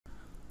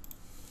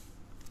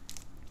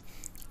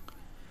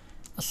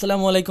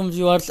আসসালামু আলাইকুম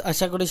ভিউয়ার্স,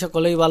 আশা করি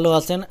সকলেই ভালো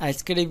আছেন।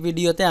 আজকের এই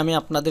ভিডিওতে আমি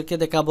আপনাদেরকে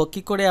দেখাবো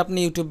কি করে আপনি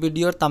ইউটিউব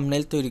ভিডিওর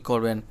থাম্বনেল তৈরি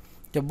করবেন।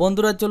 তো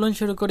বন্ধুরা চলুন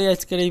শুরু করি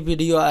আজকের এই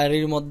ভিডিও। আর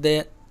এর মধ্যে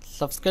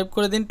সাবস্ক্রাইব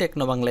করে দিন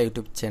techno Bangla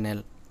YouTube channel.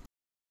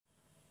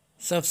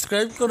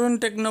 Subscribe করুন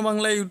টেকনো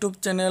বাংলা ইউটিউব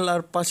চ্যানেল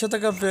আর পাশে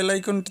থাকা বেল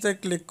আইকনটিতে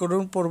ক্লিক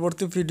করুন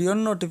পরবর্তী ভিডিওর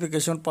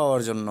নোটিফিকেশন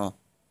পাওয়ার জন্য।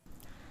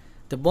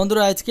 তো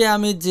বন্ধুরা আজকে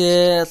আমি যে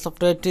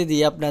সফটওয়্যারটি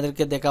দিয়ে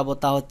আপনাদেরকে দেখাবো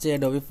তা হচ্ছে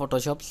অ্যাডোবি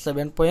ফটোশপ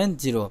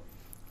 7.0।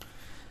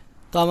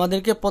 তো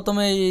আমাদেরকে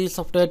প্রথমে এই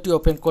সফটওয়্যারটি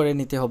ওপেন করে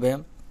নিতে হবে।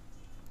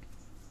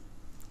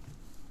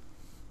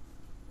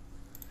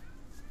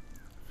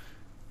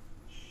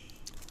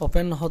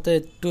 ওপেন হতে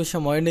একটু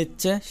সময়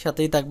নিচ্ছে,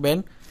 সাথেই থাকবেন।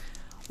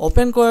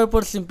 ওপেন করার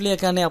পর সিম্পলি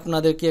এখানে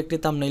আপনাদেরকে একটি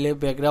থাম্বনেইলে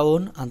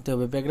ব্যাকগ্রাউন্ড আনতে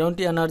হবে।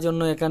 ব্যাকগ্রাউন্ডটি আনার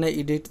জন্য এখানে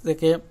এডিট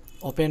থেকে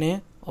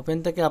ওপেন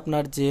থেকে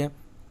আপনার যে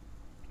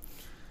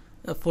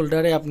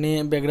ফোল্ডারে আপনি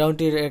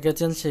ব্যাকগ্রাউন্ডটি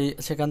রেখেছেন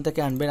সেখান থেকে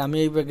আনবেন। আমি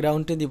এই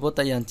ব্যাকগ্রাউন্ডটি দিব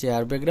তাই আনছি।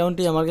 আর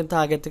ব্যাকগ্রাউন্ডটি আমার কিন্তু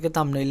আগে থেকে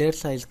থাম্বনেইলের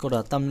সাইজ করা।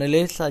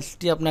 থাম্বনেইলের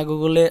সাইজটি আপনার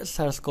গুগলে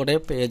সার্চ করে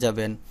পেয়ে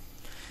যাবেন,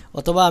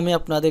 অথবা আমি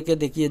আপনাদেরকে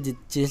দেখিয়ে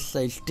দিচ্ছি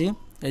সাইজটি।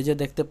 এই যে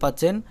দেখতে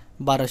পাচ্ছেন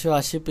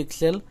 1280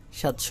 পিক্সেল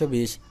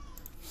 720।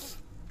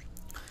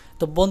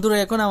 তো বন্ধুরা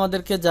এখন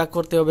আমাদেরকে যা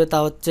করতে হবে তা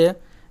হচ্ছে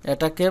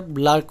এটাকে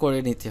ব্লার করে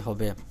নিতে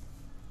হবে।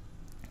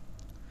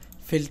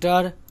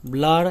 ফিল্টার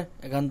ব্লার,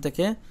 এখান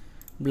থেকে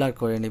ব্লার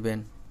করে নেবেন,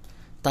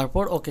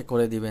 তারপর ওকে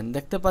করে দিবেন।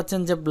 দেখতে পাচ্ছেন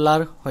যে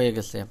ব্লার হয়ে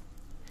গেছে।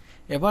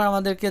 এবার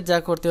আমাদেরকে যা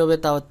করতে হবে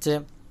তা হচ্ছে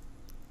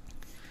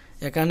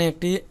এখানে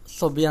একটি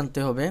ছবি আনতে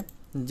হবে।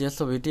 যে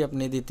ছবিটি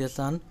আপনি দিতে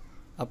চান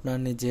আপনার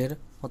নিজের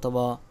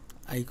অথবা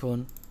আইকন।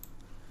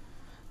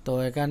 তো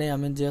এখানে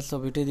আমি যে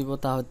ছবিটি দিব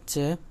তা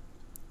হচ্ছে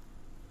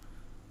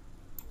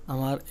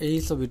আমার এই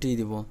ছবিটি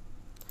দিব।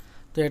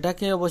 তো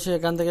এটাকে অবশ্যই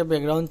এখান থেকে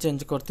ব্যাকগ্রাউন্ড চেঞ্জ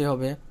করতে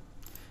হবে।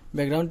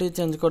 ব্যাকগ্রাউন্ডটি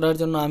চেঞ্জ করার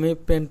জন্য আমি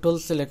পেন টুল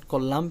সিলেক্ট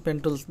করলাম। পেন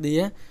টুলস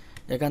দিয়ে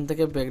এখান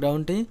থেকে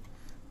ব্যাকগ্রাউন্ডটি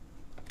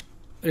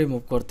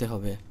রিমুভ করতে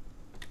হবে,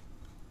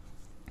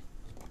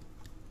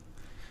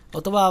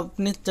 অথবা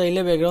আপনি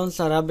চাইলে ব্যাকগ্রাউন্ড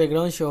ছাড়া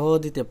ব্যাকগ্রাউন্ড সহ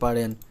দিতে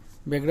পারেন।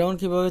 ব্যাকগ্রাউন্ড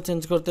কিভাবে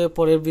চেঞ্জ করতে হবে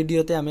পরের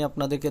ভিডিওতে আমি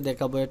আপনাদেরকে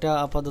দেখাবো। এটা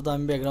আপাতত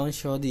আমি ব্যাকগ্রাউন্ড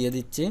সহ দিয়ে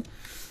দিচ্ছি।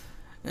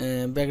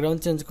 ব্যাকগ্রাউন্ড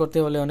চেঞ্জ করতে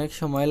হলে অনেক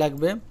সময়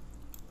লাগবে।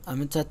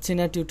 আমি চাচ্ছি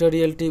না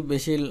টিউটোরিয়ালটি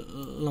বেশি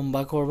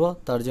লম্বা করব,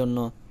 তার জন্য।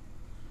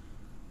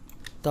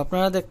 তো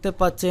আপনারা দেখতে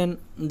পাচ্ছেন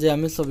যে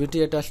আমি ছবিটি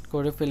অ্যাটাচ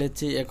করে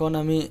ফেলেছি। এখন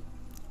আমি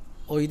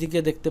ওইদিকে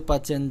দেখতে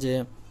পাচ্ছেন যে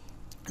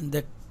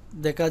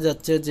দেখা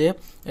যাচ্ছে যে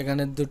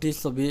এখানে দুটি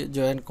ছবি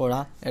জয়েন করা।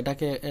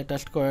 এটাকে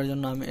অ্যাটাচ করার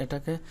জন্য আমি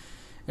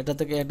এটা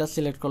থেকে এটা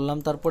সিলেক্ট করলাম।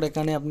 তারপর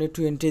এখানে আপনি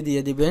 20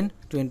 দিয়ে দিবেন।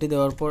 20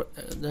 দেওয়ার পর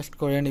অ্যাডজাস্ট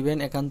করে নেবেন।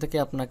 এখান থেকে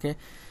আপনাকে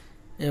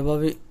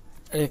এভাবে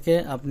রেখে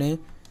আপনি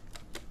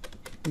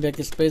ব্যাক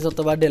স্পেস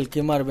অথবা ডেল কি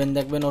মারবেন,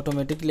 দেখবেন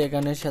অটোমেটিকলি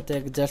এখানের সাথে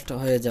অ্যাডজাস্ট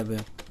হয়ে যাবে।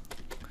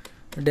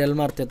 ডেল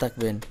মারতে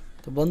থাকবেন।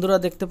 তো বন্ধুরা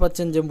দেখতে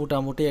পাচ্ছেন যে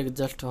মোটামুটি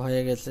অ্যাডজাস্ট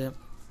হয়ে গেছে।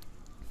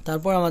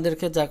 তারপর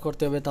আমাদেরকে যা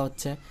করতে হবে তা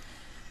হচ্ছে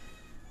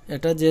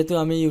এটা যেহেতু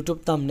আমি ইউটিউব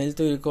থাম্বনেইল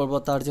তৈরি করব,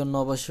 তার জন্য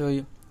অবশ্যই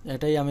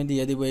এটাই আমি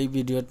দিয়ে দিব এই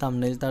ভিডিওর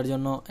থাম্বনেইল। তার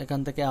জন্য এখান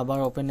থেকে আবার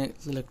ওপেনে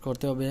সিলেক্ট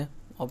করতে হবে।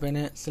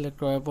 ওপেনে সিলেক্ট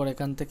করার পর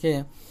এখান থেকে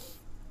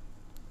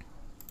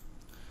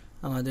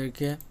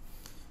আমাদেরকে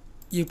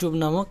ইউটিউব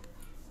নামক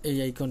এই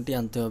আইকনটি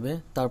আনতে হবে।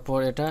 তারপর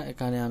এটা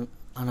এখানে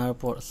আনার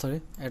পর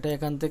এটা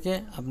এখান থেকে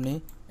আপনি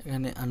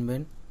এখানে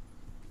আনবেন।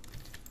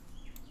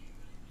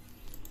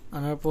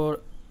 আনার পর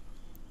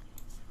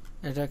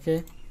এটাকে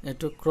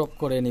একটু ক্রপ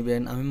করে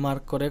নেবেন। আমি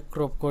মার্ক করে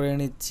ক্রপ করে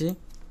নিচ্ছি।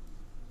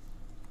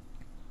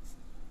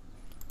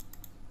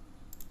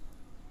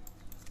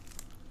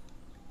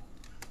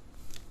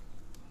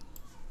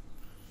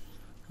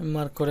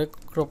 মার্ক করে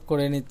ক্রপ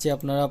করে নিচ্ছি।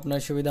 আপনারা আপনার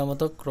সুবিধা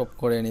মতো ক্রপ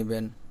করে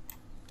নেবেন।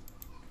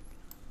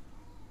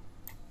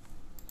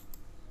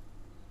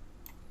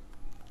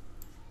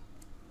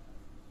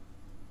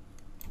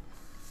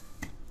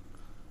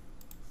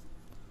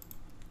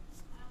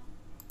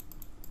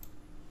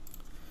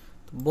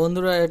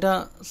 বন্ধুরা এটা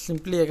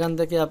সিম্পলি এখান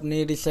থেকে আপনি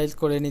রিসাইজ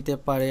করে নিতে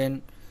পারেন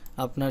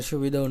আপনার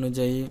সুবিধা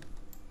অনুযায়ী।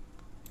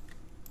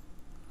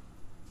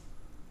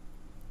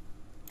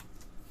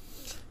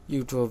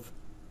 ইউটিউব,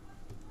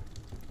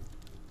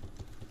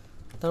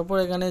 তারপর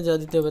এখানে যা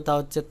দিতে হবে তা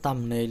হচ্ছে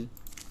থাম্বনেইল।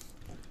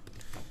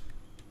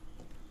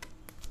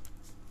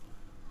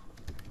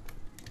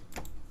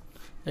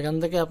 এখান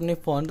থেকে আপনি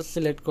ফন্ট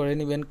সিলেক্ট করে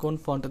নেবেন, কোন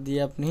ফন্ট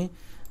দিয়ে আপনি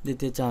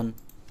দিতে চান।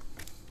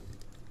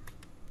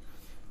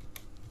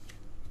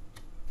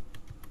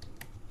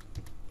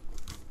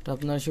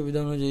 আপনার সুবিধা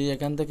অনুযায়ী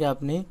এখান থেকে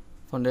আপনি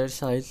ফন্টের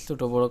সাইজ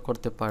ছোট বড়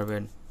করতে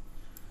পারবেন।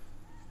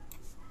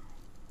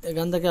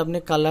 এখান থেকে আপনি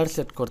কালার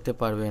সেট করতে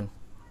পারবেন।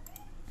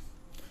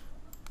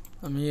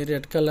 আমি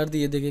রেড কালার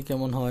দিয়ে দেখি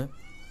কেমন হয়।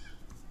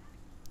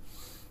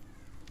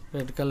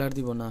 রেড কালার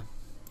দিব না,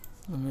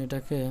 আমি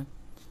এটাকে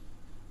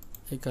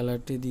এই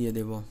কালারটি দিয়ে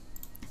দেব।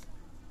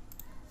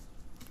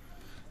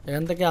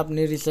 এখান থেকে আপনি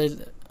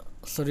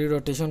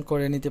রোটেশন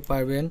করে নিতে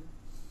পারবেন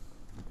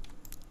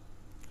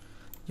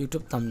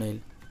ইউটিউব থাম্বনেইল।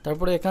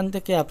 তারপরে এখান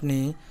থেকে আপনি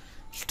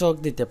স্টক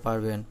দিতে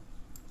পারবেন।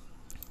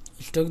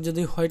 স্টক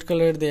যদি হোয়াইট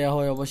কালারের দেয়া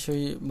হয়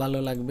অবশ্যই ভালো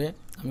লাগবে।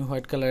 আমি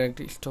হোয়াইট কালারের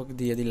একটি স্টক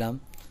দিয়ে দিলাম।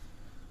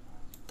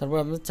 তারপর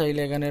আপনি চাইলে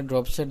এখানে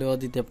ড্রপ শ্যাডো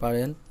দিতে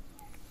পারেন,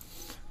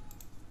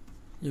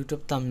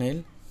 ইউটিউব থাম্বনেইল।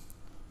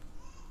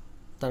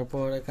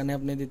 তারপর এখানে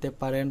আপনি দিতে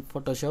পারেন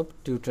ফটোশপ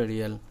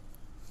টিউটোরিয়াল।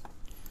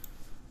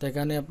 তো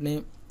এখানে আপনি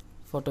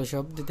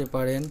ফটোশপ দিতে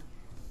পারেন,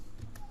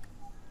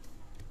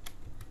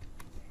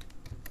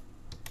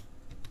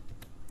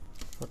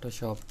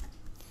 ফটোশপ।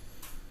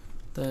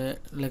 তো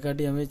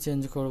লেখাটি আমি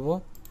চেঞ্জ করব।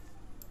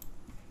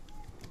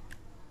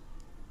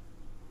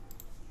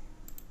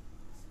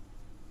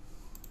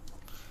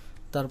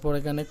 তারপর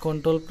এখানে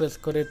কন্ট্রোল প্রেস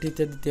করে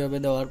টিতে দিতে হবে।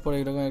 দেওয়ার পর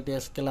এরকম একটি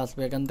স্কেল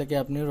আসবে, এখান থেকে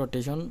আপনি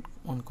রোটেশন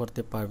অন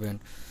করতে পারবেন।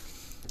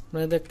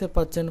 আপনারা দেখতে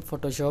পাচ্ছেন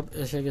ফটোশপ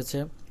এসে গেছে।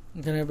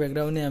 এখানে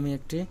ব্যাকগ্রাউন্ডে আমি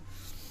একটি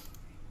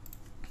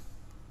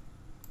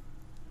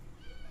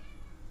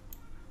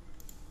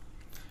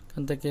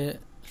এখান থেকে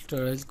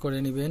স্টোরেজ করে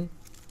নেবেন।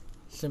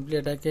 সিম্পলি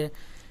এটাকে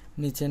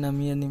নিচে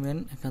নামিয়ে নেবেন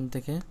এখান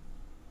থেকে।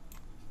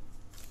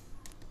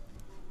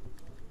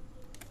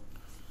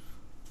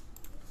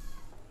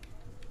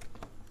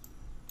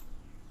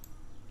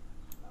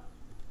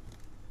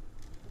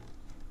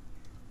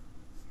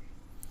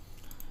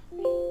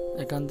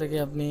 এখান থেকে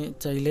আপনি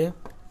চাইলে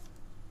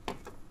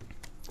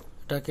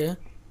এটাকে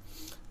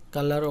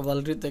কালার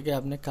ওভারলি থেকে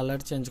আপনি কালার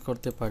চেঞ্জ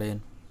করতে পারেন।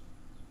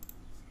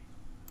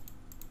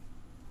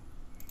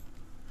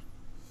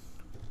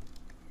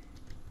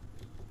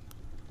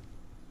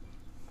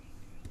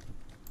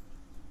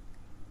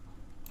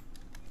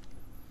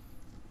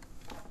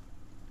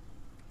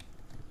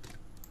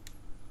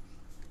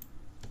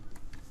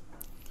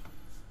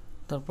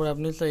 তারপর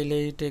আপনি চাইলে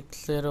এই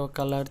টেক্সটেরও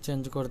কালার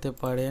চেঞ্জ করতে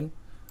পারেন।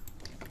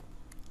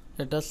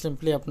 এটা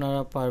সিম্পলি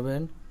আপনারা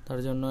পারবেন, তার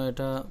জন্য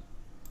এটা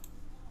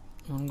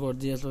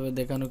গর্জিয়াস ভাবে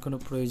দেখানোর কোনো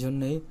প্রয়োজন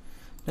নেই।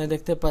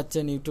 দেখতে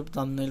পাচ্ছেন ইউটিউব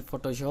থাম্বনেইল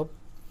ফটোশপ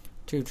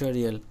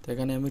টিউটোরিয়াল। তো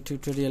এখানে আমি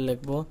টিউটোরিয়াল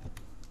লিখব,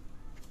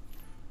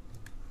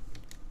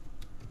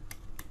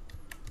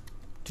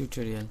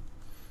 টিউটোরিয়াল।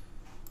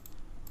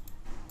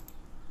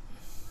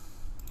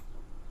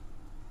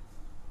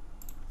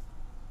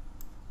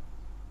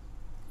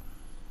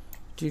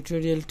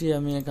 টিউটোরিয়ালটি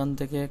আমি এখান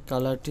থেকে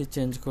কালারটি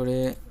চেঞ্জ করে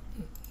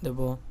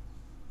দেব।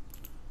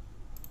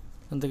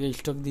 এখান থেকে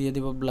স্টক দিয়ে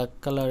দিব ব্ল্যাক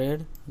কালারের,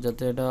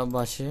 যাতে এটা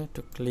বাসে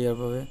একটু ক্লিয়ার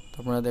ভাবে।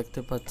 আপনারা দেখতে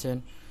পাচ্ছেন।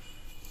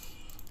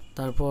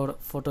 তারপর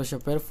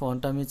ফটোশপের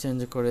ফন্ট আমি চেঞ্জ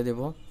করে দেব।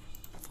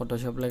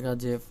 ফটোশপ লেখা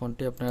যে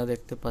ফন্টটি আপনারা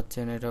দেখতে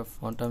পাচ্ছেন, এটা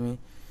ফন্ট আমি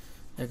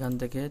এখান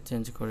থেকে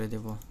চেঞ্জ করে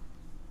দেব।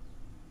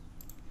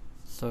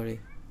 Sorry,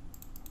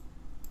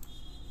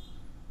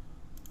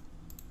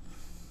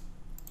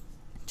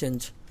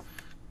 change.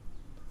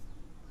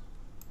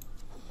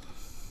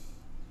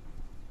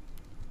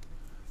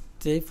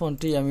 এই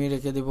ফন্টটি আমি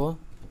রেখে দেব।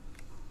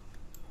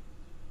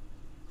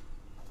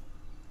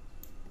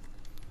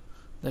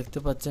 দেখতে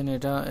পাচ্ছেন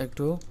এটা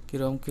একটু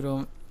কিরম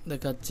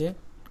দেখাচ্ছে,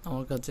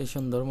 আমার কাছে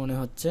সুন্দর মনে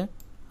হচ্ছে।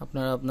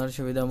 আপনারা আপনার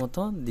সুবিধা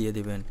মতো দিয়ে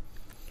দিবেন।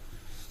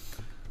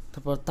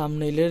 তারপর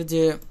থাম্বনেইলের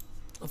যে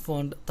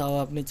ফন্ট তাও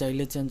আপনি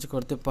চাইলে চেঞ্জ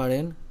করতে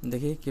পারেন।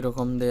 দেখি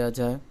কিরকম দেয়া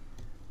যায়।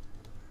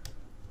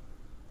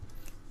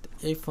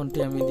 এই ফন্টটি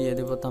আমি দিয়ে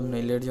দেব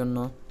থাম্বনেইলের জন্য।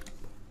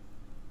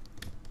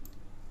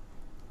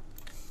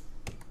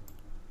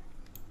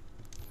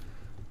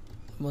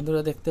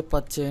 বন্ধুরা দেখতে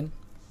পাচ্ছেন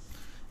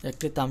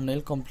একটি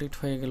থাম্বনেইল কমপ্লিট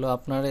হয়ে গেল।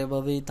 আপনারা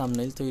এভাবেই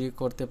থাম্বনেইল তৈরি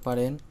করতে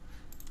পারেন।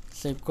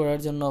 সেভ করার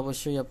জন্য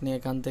অবশ্যই আপনি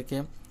এখান থেকে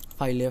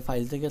ফাইল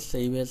থেকে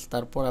সেভ এস,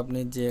 তারপর আপনি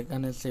যে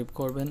এখানে সেভ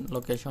করবেন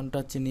লোকেশনটা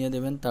চিনিয়ে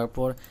দেবেন।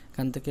 তারপর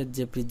এখান থেকে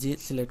জেপিজি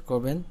সিলেক্ট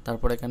করবেন।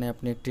 তারপর এখানে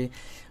আপনি একটি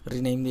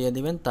রিনেম দিয়ে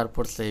দিবেন,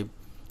 তারপর সেভ,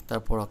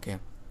 তারপর ওকে।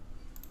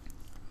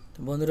 তো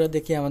বন্ধুরা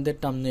দেখি আমাদের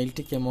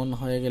থাম্বনেইলটি কেমন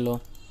হয়ে গেল।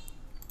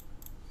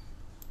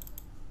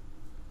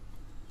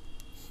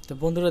 তো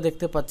বন্ধুরা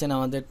দেখতে পাচ্ছেন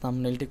আমাদের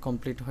থাম্বনেইলটি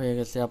কমপ্লিট হয়ে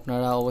গেছে।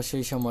 আপনারা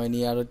অবশ্যই সময়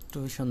নিয়ে আরও একটু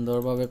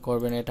সুন্দরভাবে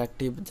করবেন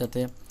অ্যাট্রাকটিভ,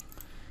 যাতে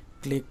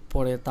ক্লিক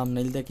পরে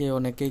থাম্বনেইল দেখে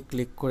অনেকেই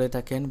ক্লিক করে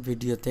থাকেন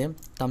ভিডিওতে।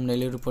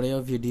 থাম্বনেইলের উপরেও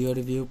ভিডিও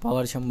রিভিউ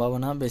পাওয়ার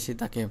সম্ভাবনা বেশি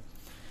থাকে।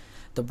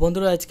 তো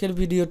বন্ধুরা আজকের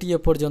ভিডিওটি এ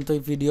পর্যন্তই।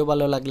 ভিডিও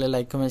ভালো লাগলে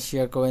লাইক কমেন্ট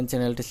শেয়ার করবেন,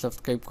 চ্যানেলটি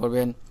সাবস্ক্রাইব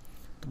করবেন।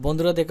 তো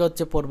বন্ধুরা দেখা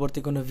হচ্ছে পরবর্তী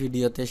কোনো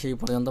ভিডিওতে। সেই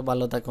পর্যন্ত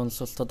ভালো থাকুন,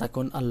 সুস্থ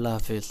থাকুন। আল্লাহ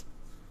হাফেজ।